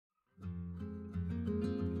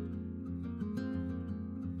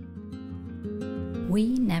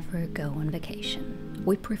We never go on vacation.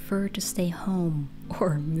 We prefer to stay home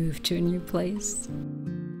or move to a new place.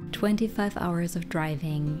 25 hours of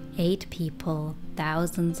driving, 8 people,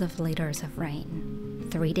 thousands of liters of rain,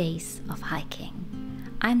 3 days of hiking.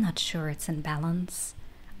 I'm not sure it's in balance.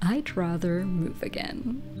 I'd rather move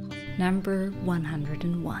again. Number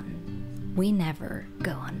 101. We never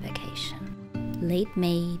go on vacation. Late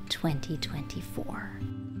May 2024.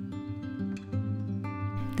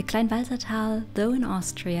 The Kleinwalsertal, though in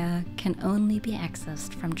Austria, can only be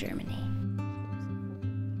accessed from Germany.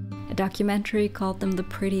 A documentary called them the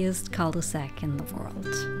prettiest cul-de-sac in the world.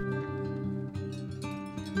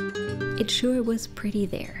 It sure was pretty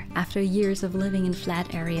there. After years of living in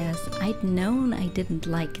flat areas, I'd known I didn't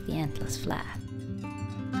like the endless flat.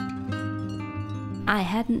 I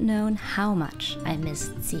hadn't known how much I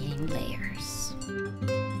missed seeing layers.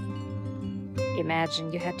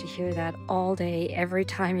 Imagine you had to hear that all day, every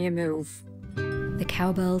time you move. The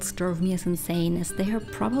cowbells drove me as insane as they are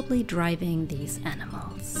probably driving these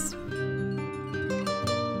animals.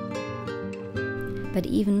 But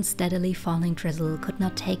even steadily falling drizzle could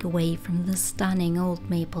not take away from the stunning old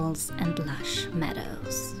maples and lush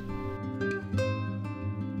meadows.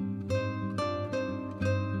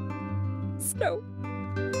 Snow.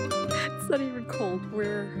 It's not even cold.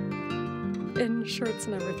 We're in shirts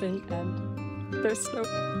and everything, and there's snow.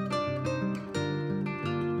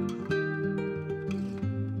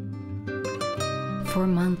 For a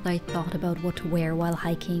month I thought about what to wear while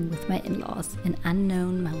hiking with my in-laws in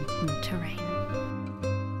unknown mountain terrain.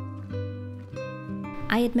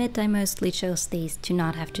 I admit I mostly chose these to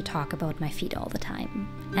not have to talk about my feet all the time,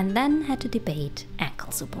 and then had to debate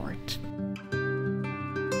ankle support.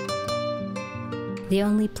 The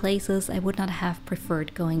only places I would not have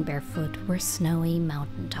preferred going barefoot were snowy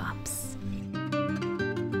mountaintops.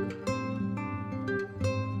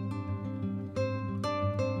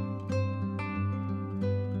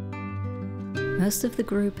 Most of the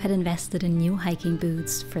group had invested in new hiking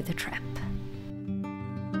boots for the trip.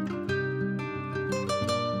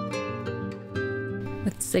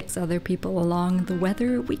 With 6 other people along the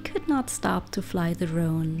weather, we could not stop to fly the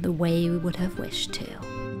drone the way we would have wished to.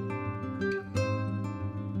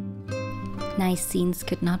 Nice scenes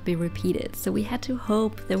could not be repeated, so we had to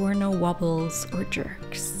hope there were no wobbles or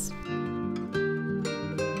jerks.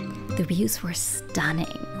 The views were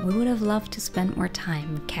stunning. We would have loved to spend more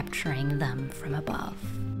time capturing them from above.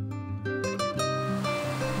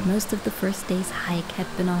 Most of the first day's hike had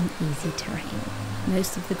been on easy terrain.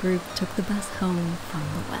 Most of the group took the bus home from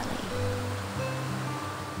the valley.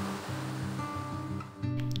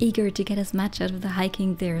 Eager to get as much out of the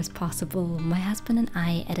hiking there as possible, my husband and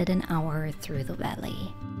I added an hour through the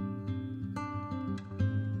valley.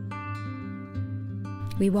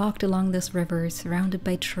 We walked along this river surrounded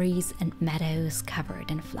by trees and meadows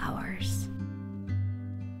covered in flowers.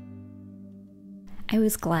 I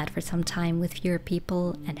was glad for some time with fewer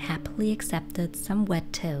people and happily accepted some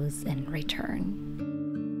wet toes in return.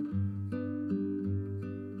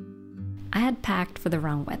 I had packed for the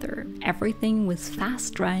wrong weather. Everything was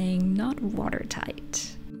fast drying, not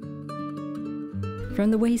watertight.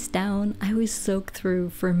 From the waist down, I was soaked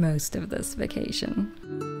through for most of this vacation.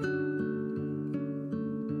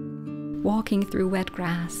 Walking through wet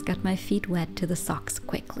grass got my feet wet to the socks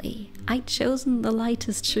quickly. I'd chosen the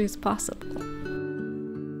lightest shoes possible.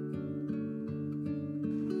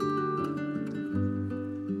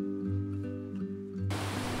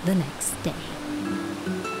 The next day.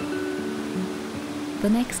 The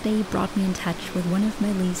next day brought me in touch with one of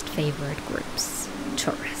my least favorite groups,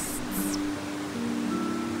 tourists.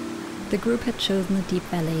 The group had chosen a deep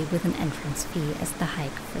valley with an entrance fee as the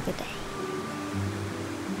hike for the day.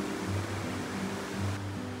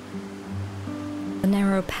 The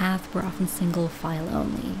narrow paths were often single file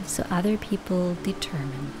only, so other people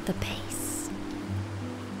determined the pace.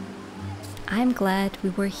 I'm glad we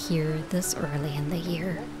were here this early in the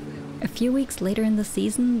year. A few weeks later in the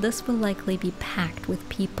season, this will likely be packed with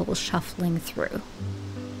people shuffling through.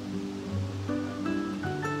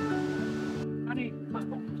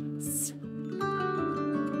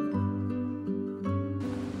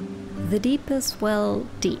 The deep is, well,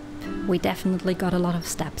 deep. We definitely got a lot of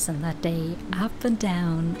steps in that day, up and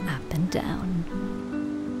down, up and down.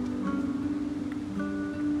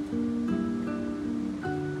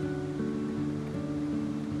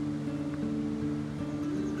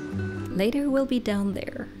 Later we'll be down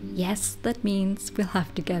there. Yes, that means we'll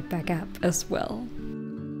have to get back up as well.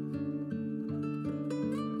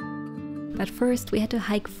 But first we had to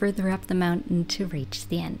hike further up the mountain to reach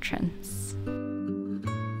the entrance.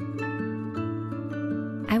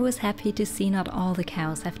 I was happy to see not all the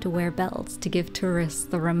cows have to wear belts to give tourists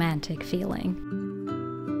the romantic feeling.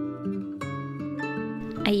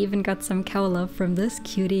 I even got some cow love from this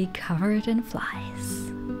cutie covered in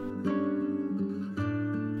flies.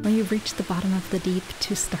 When we reached the bottom of the deep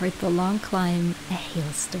to start the long climb, a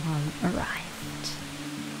hailstorm arrived.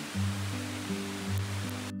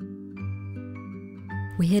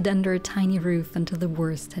 We hid under a tiny roof until the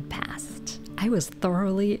worst had passed. I was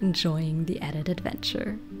thoroughly enjoying the added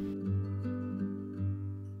adventure.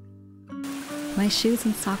 My shoes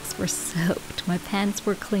and socks were soaked, my pants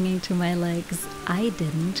were clinging to my legs. I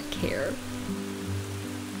didn't care.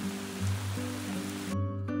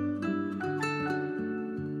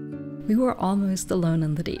 We were almost alone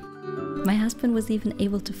in the deep. My husband was even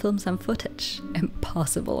able to film some footage.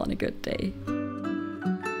 Impossible on a good day.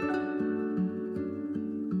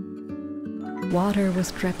 Water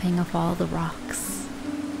was dripping off all the rocks.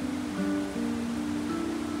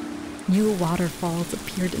 New waterfalls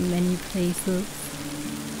appeared in many places.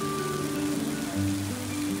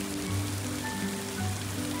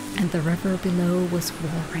 And the river below was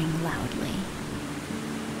roaring loudly.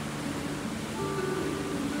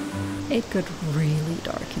 It got really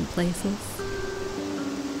dark in places.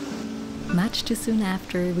 Much too soon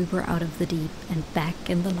after, we were out of the deep and back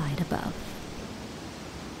in the light above.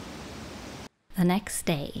 The next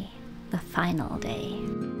day, the final day.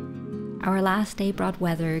 Our last day brought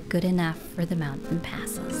weather good enough for the mountain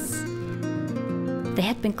passes. They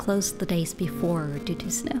had been closed the days before due to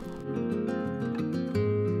snow.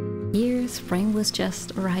 Here, spring was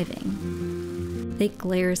just arriving. Thick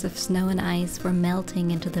layers of snow and ice were melting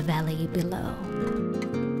into the valley below.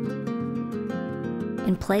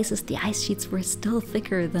 In places, the ice sheets were still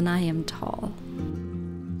thicker than I am tall.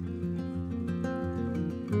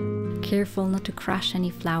 Careful not to crush any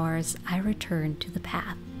flowers, I returned to the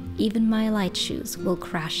path. Even my light shoes will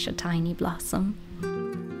crush a tiny blossom.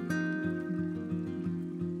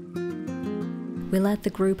 We let the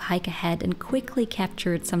group hike ahead and quickly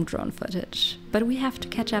captured some drone footage, but we have to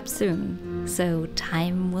catch up soon, so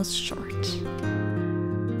time was short.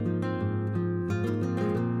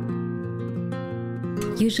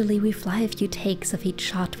 Usually we fly a few takes of each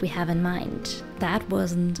shot we have in mind. That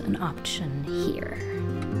wasn't an option here.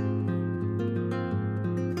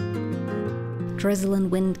 Drizzle and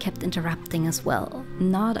wind kept interrupting as well.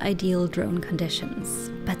 Not ideal drone conditions,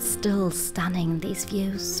 but still stunning, these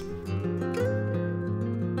views.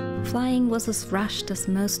 Flying was as rushed as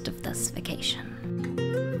most of this vacation.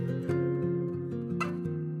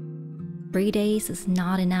 3 days is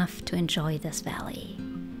not enough to enjoy this valley.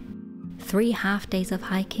 3 half days of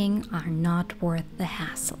hiking are not worth the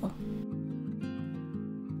hassle.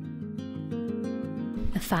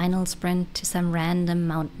 A final sprint to some random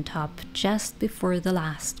mountaintop just before the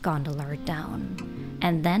last gondola down.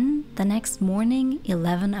 And then, the next morning,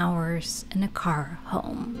 11 hours in a car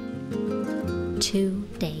home. 2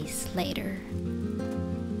 days later.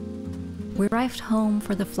 We arrived home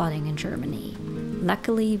for the flooding in Germany.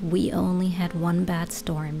 Luckily, we only had one bad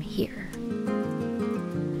storm here.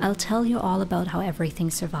 I'll tell you all about how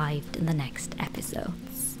everything survived in the next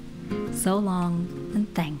episodes. So long,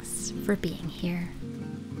 and thanks for being here.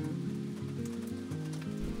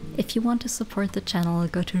 If you want to support the channel,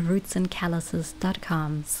 go to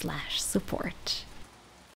rootsandcalluses.com/support.